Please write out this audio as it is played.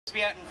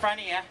Frisbee out in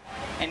front of you,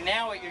 and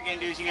now what you're going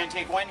to do is you're going to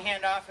take one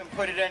hand off and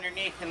put it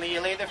underneath, and then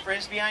you lay the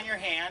Frisbee on your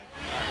hand,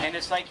 and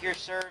it's like you're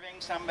serving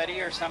somebody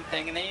or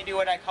something, and then you do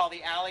what I call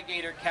the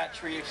alligator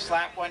catch, where you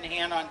slap one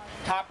hand on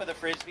top of the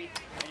Frisbee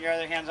and your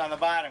other hand's on the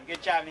bottom.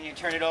 Good job. And you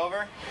turn it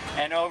over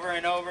and over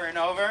and over and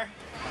over.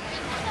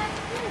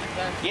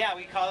 Yeah,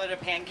 we call it a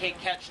pancake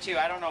catch too.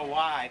 I don't know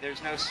why.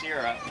 There's no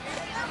syrup.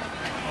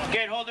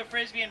 Good. Hold the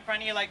Frisbee in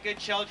front of you like good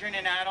children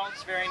and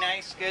adults. Very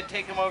nice. Good.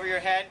 Take them over your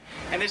head.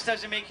 And this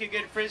doesn't make you a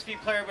good Frisbee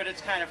player, but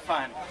it's kind of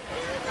fun.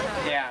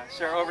 Yeah,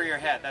 sir, over your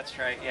head. That's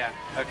right. Yeah.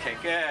 Okay,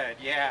 good.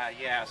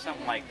 Yeah,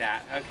 something like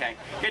that. Okay.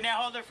 Good. Now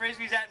hold the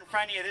Frisbees out in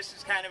front of you. This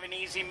is kind of an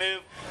easy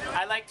move.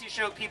 I like to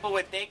show people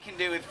what they can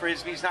do with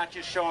Frisbees, not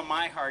just show them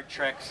my hard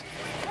tricks,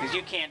 because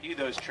you can't do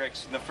those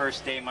tricks in the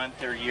first day,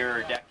 month, or year,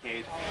 or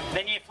decade.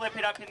 Then you flip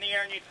it up in the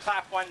air and you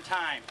clap one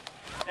time.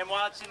 And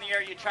while it's in the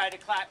air, you try to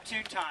clap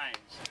 2 times.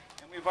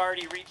 And we've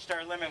already reached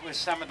our limit with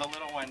some of the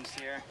little ones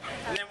here.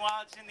 And then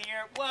while it's in the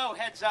air, whoa,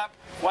 heads up,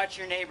 watch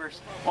your neighbors.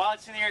 While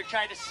it's in the air,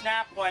 try to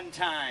snap 1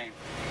 time.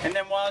 And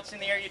then while it's in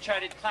the air, you try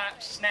to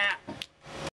clap, snap